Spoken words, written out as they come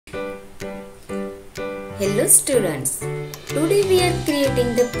Hello students, today we are creating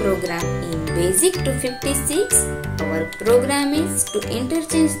the program in Basic 256. Our program is to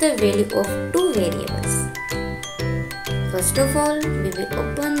interchange the value of two variables. First of all, we will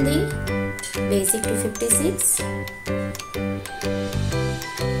open the Basic 256.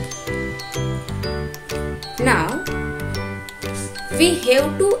 Now, we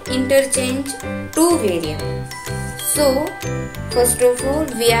have to interchange two variables. So, first of all,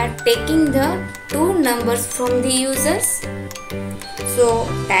 we are taking the two numbers from the users. So,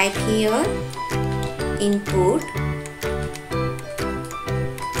 type here input,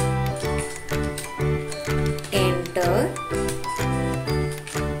 enter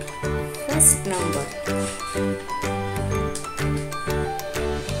first number.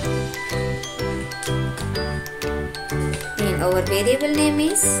 And our variable name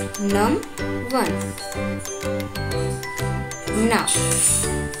is num1. Now,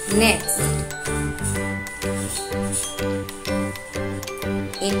 next,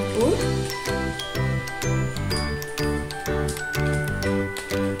 input,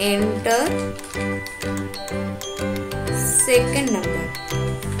 enter second number,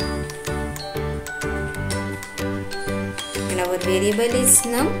 and our variable is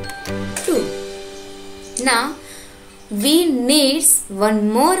num2. Now, we need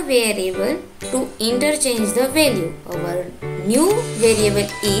one more variable to interchange the value. Our new variable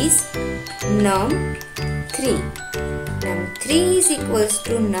is num3. num3 is equals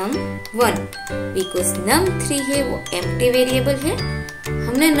to num1 because num3 है वो empty variable है.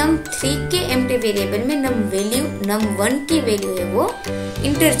 हमने num3 के empty variable में num1 की value है वो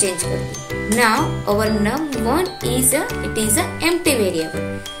interchange कर दी. Now our num1 is a empty variable.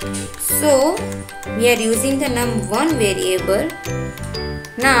 So we are using the num1 variable.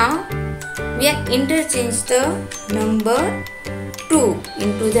 Now we are interchange the number 2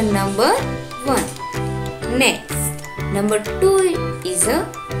 into the number 1. Next, number 2 is a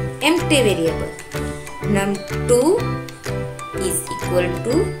empty variable. num2 is equal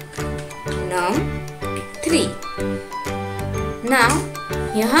to num3. Now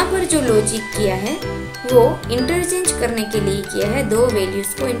यहाँ पर जो logic किया है वो interchange करने के लिए किया है. दो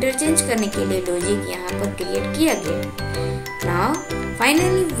वैल्यूज को इंटरचेंज करने के लिए लॉजिक यहाँ पर क्रिएट किया गया है. Now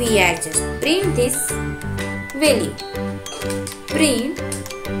finally we are just print this value. Print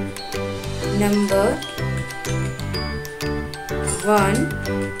number 1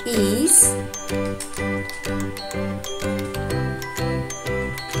 is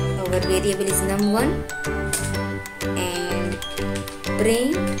our variable is num1 and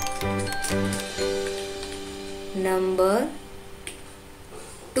print number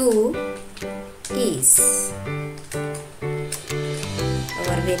 2 is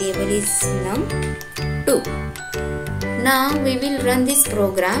our variable is num2. Now we will run this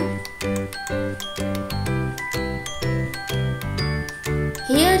program.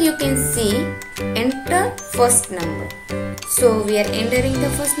 Here you can see enter first number. So we are entering the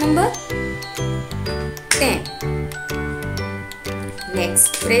first number 10.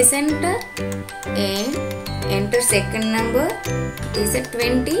 Next press enter and enter second number, it is a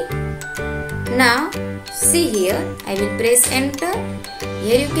 20. Now see here, I will press enter.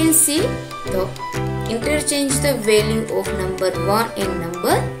 Here you can see the interchange the value of number 1 and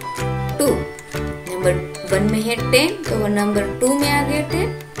number 2. Number 1 में है 10 तो वो number 2 में आ गया 10.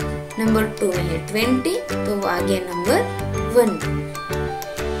 number 2 में है 20 तो वो आ गया number 1.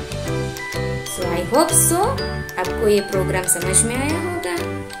 So I hope so आपको ये प्रोग्राम समझ में आया होगा.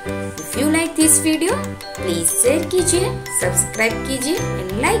 If you like this video, please share कीजिए, सब्सक्राइब कीजिए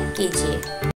and like कीजिए.